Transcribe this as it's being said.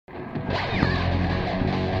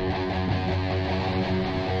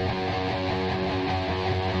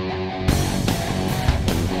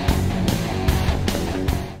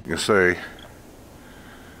can see,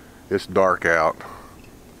 it's dark out.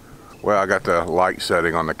 Well, I got the light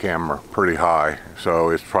setting on the camera pretty high, so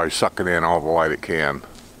it's probably sucking in all the light it can.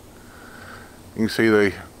 You can see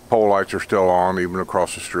the pole lights are still on, even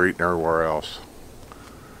across the street and everywhere else.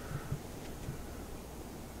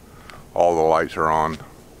 All the lights are on.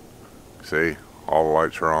 See, all the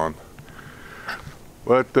lights are on.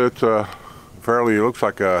 But it's fairly, it looks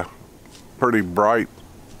like a pretty bright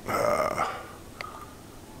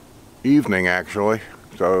evening actually.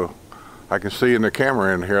 So I can see in the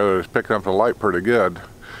camera in here that it's picking up the light pretty good.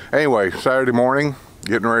 Anyway, Saturday morning,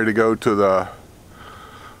 getting ready to go to the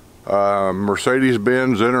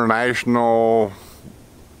Mercedes-Benz International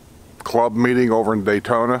Club meeting over in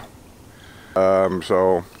Daytona.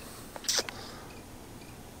 So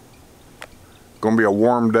gonna be a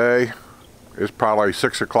warm day. It's probably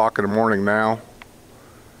 6 o'clock in the morning now,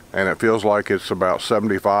 and it feels like it's about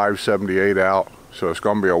 75, 78 out, so it's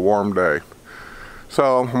gonna be a warm day.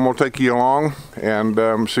 So I'm gonna take you along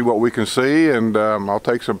and see what we can see, and I'll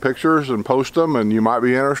take some pictures and post them, and you might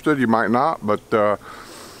be interested, you might not, but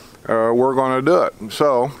we're gonna do it.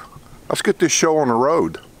 So let's get this show on the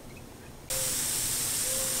road.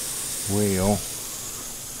 Well,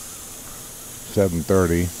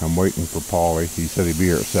 7:30. I'm waiting for Paulie. He said he'd be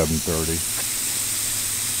here at 7:30.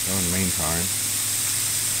 So in the meantime,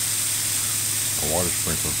 the water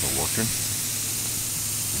sprinklers are working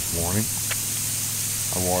this morning.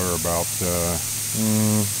 I water about,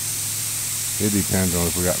 it depends on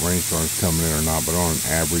if we got rainstorms coming in or not, but on an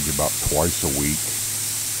average about twice a week.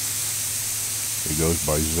 It goes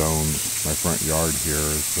by zones. My front yard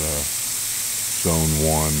here is zone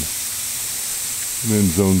 1. And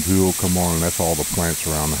then zone 2 will come on, and that's all the plants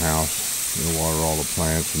around the house. You water all the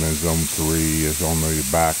plants. And then zone 3 is on the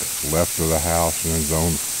back left of the house, and then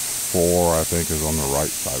zone 4 I think is on the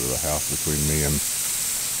right side of the house between me and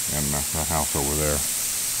the house over there.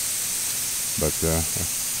 But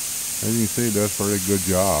as you can see, it does a pretty good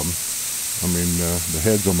job. I mean, the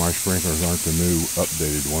heads on my sprinklers aren't the new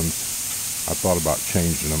updated ones. I thought about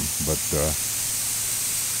changing them, but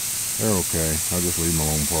they're okay. I'll just leave them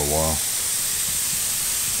alone for a while.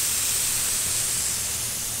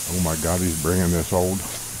 Oh my God, he's bringing this old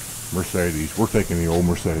Mercedes. We're taking the old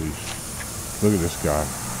Mercedes. Look at this guy.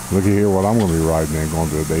 Look at here what I'm going to be riding in, going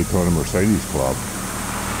to the Daytona Mercedes Club.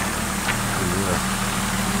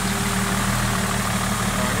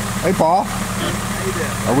 Hey, Paul. How you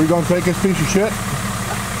doing? Are we going to take this piece of shit?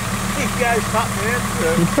 You guys pop me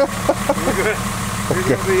into it. We're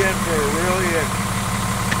going to be in for a really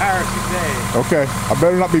tiresome day. Okay. I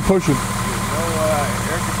better not be pushing. There's no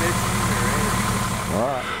air conditioning or anything. All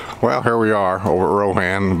right. Well, here we are over at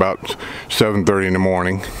Rohan, about 7:30 in the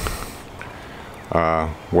morning.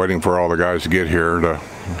 Waiting for all the guys to get here to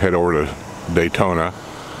head over to Daytona.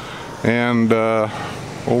 And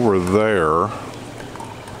over there,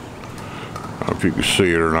 I don't know if you can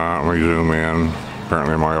see it or not. Let me zoom in.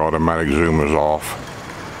 Apparently my automatic zoom is off.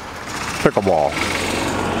 Pickleball.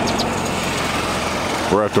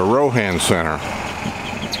 We're at the Rohan Center.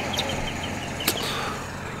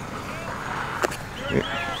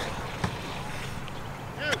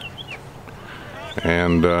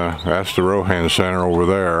 And that's the Rohan Center over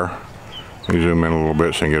there. Let me zoom in a little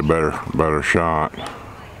bit so you can get a better shot.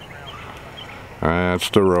 That's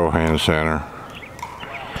the Rohan Center.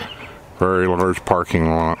 Very large parking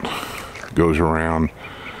lot. Goes around.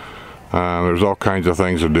 There's all kinds of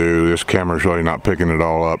things to do. This camera's really not picking it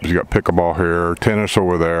all up. You got pickleball here, tennis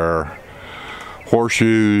over there,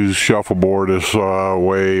 horseshoes, shuffleboard is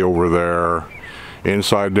way over there.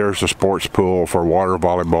 Inside there's a sports pool for water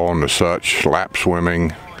volleyball and the such, lap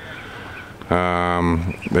swimming.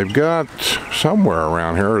 They've got somewhere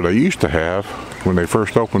around here, they used to have when they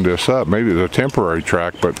first opened this up, maybe it's a temporary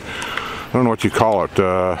track, but I don't know what you call it.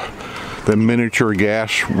 The miniature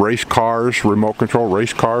gas race cars, remote control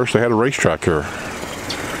race cars, they had a racetrack here.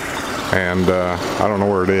 And I don't know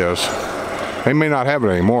where it is. They may not have it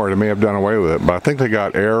anymore, they may have done away with it, but I think they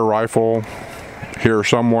got air rifle here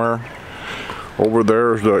somewhere. Over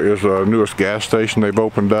there is the newest gas station they've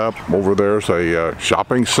opened up. Over there's a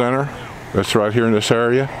shopping center that's right here in this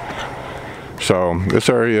area. So this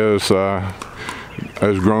area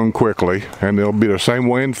has grown quickly, and it'll be the same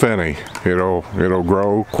way in Finney. It'll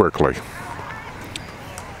grow quickly.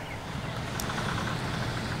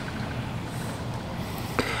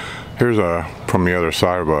 Here's from the other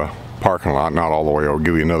side of a parking lot, not all the way. I'll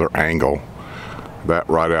give you another angle. That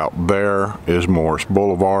right out there is Morris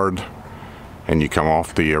Boulevard. And you come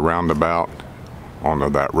off the roundabout onto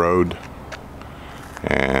that road,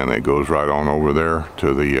 and it goes right on over there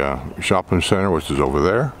to the shopping center, which is over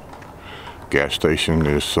there. gas station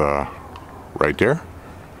is right there.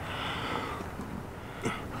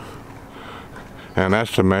 And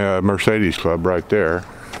that's the Mercedes Club right there.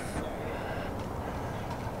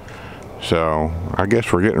 So I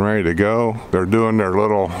guess we're getting ready to go. They're doing their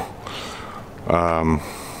little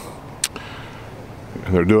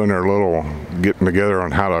getting together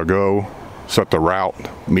on how to go, set the route,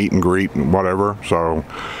 meet and greet and whatever. So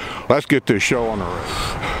let's get this show on the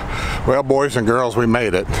road. Well, boys and girls, we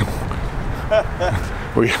made it.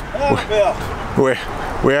 we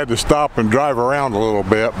had to stop and drive around a little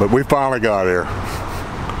bit, but we finally got here.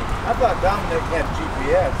 I thought Dominic had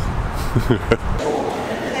GPS.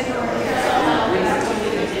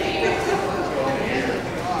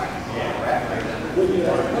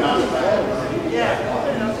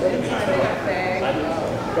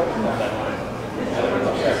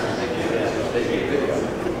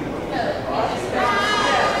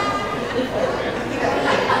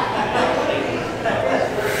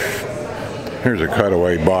 Here's a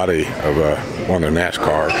cutaway body of one of the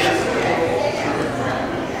NASCARs.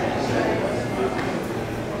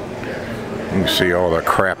 You can see all the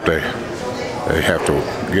crap they have to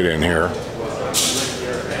get in here.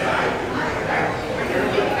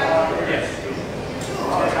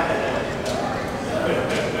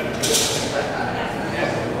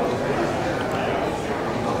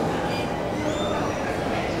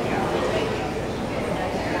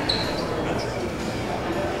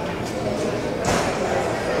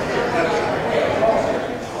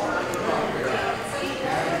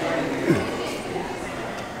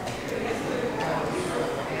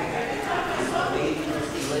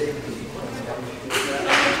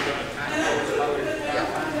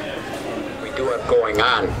 Going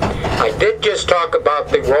on. I did just talk about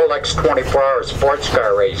the Rolex 24-hour sports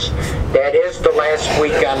car race. That is the last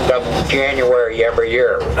weekend of January every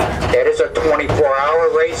year. That is a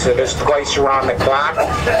 24-hour race. It is twice around the clock,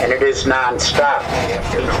 and it is non-stop.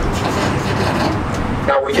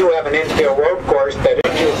 Now we do have an infield road course that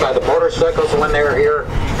is used by the motorcycles when they're here,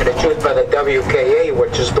 and it's used by the WKA,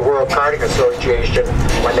 which is the World Karting Association,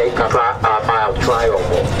 when they come mile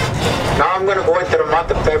tri-oval. Now I'm going to go into the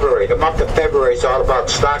month of February. The month of February is all about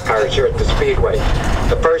stock cars here at the Speedway.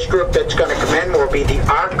 The first group that's going to come in will be the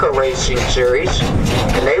ARCA Racing Series,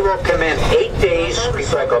 and they will come in 8 days,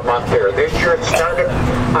 cycle month here. This year it started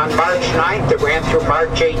on March 9th. It ran through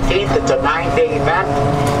March 18th. It's a 9-day event,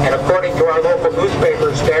 and according to our local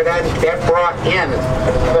newspapers, that brought in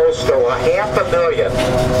close to 500,000.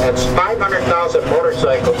 That's 500,000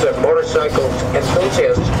 motorcycles and motorcycle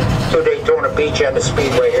enthusiasts to Daytona Beach and the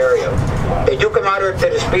Speedway area. They do come out here to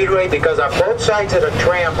the Speedway because on both sides of the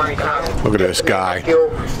tram right now. Look at this guy.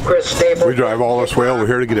 Chris Staples. We drive all this way over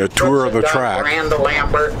here to get a tour of the track.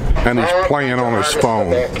 And he's playing on his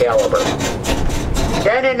phone.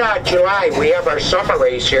 Then in July, we have our summer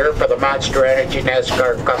race here for the Monster Energy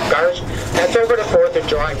NASCAR Cup cars. That's over the 4th of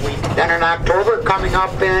July week. Then in October, coming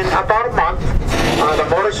up in about a month, the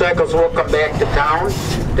motorcycles will come back to town.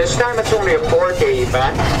 This time it's only a 4-day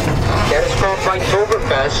event. That is called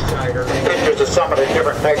Oktoberfest. Pictures of some of the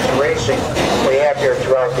different types of racing we have here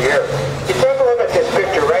throughout the year. You take a look at this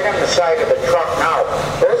picture right on the side of the truck now.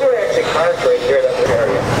 Those are actually cars right here that we're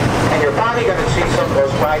area. And you're finally going to see some of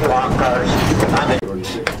those ride-along cars on the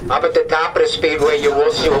up at the top of the Speedway. You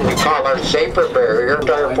will see what we call our safer barrier,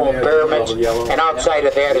 styrofoam pyramids, and outside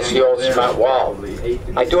of that is the old cement wall.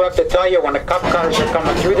 I do have to tell you, when the Cup cars are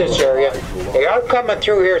coming through this area, they are coming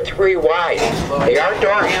through here 3 wide. They are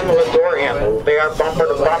door handle to door handle. They are bumper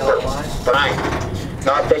to bumper. Fine.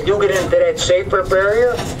 Now, if they do get into that safer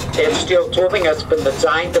barrier, they have steel tubing that's been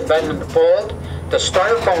designed to bend and fold. The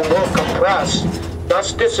styrofoam will compress,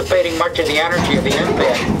 thus dissipating much of the energy of the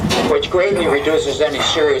impact, which greatly reduces any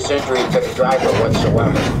serious injury to the driver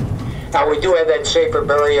whatsoever. Now we do have that safer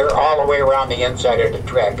barrier all the way around the inside of the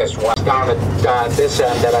track as well. Down at this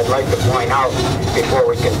end that I'd like to point out before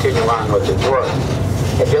we continue on with the tour.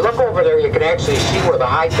 If you look over there, you can actually see where the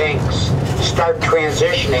high banks start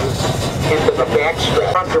transitioning into the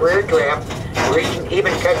backstrap. Front to rear draft,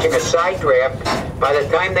 even catching a side draft. By the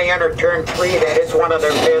time they enter turn 3, that is one of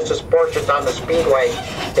their fastest portions on the Speedway.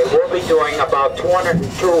 They will be doing about 202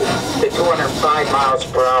 to 205 miles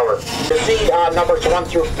per hour. You see numbers 1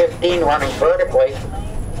 through 15 running vertically.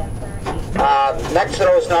 Next to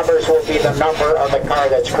those numbers will be the number of the car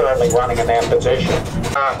that's currently running in that position.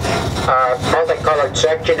 Multicolored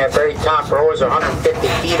section at very top row is 150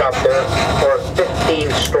 feet up there, or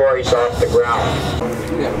 15 stories off the ground.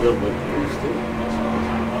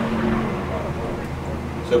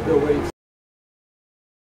 So Bill Wade's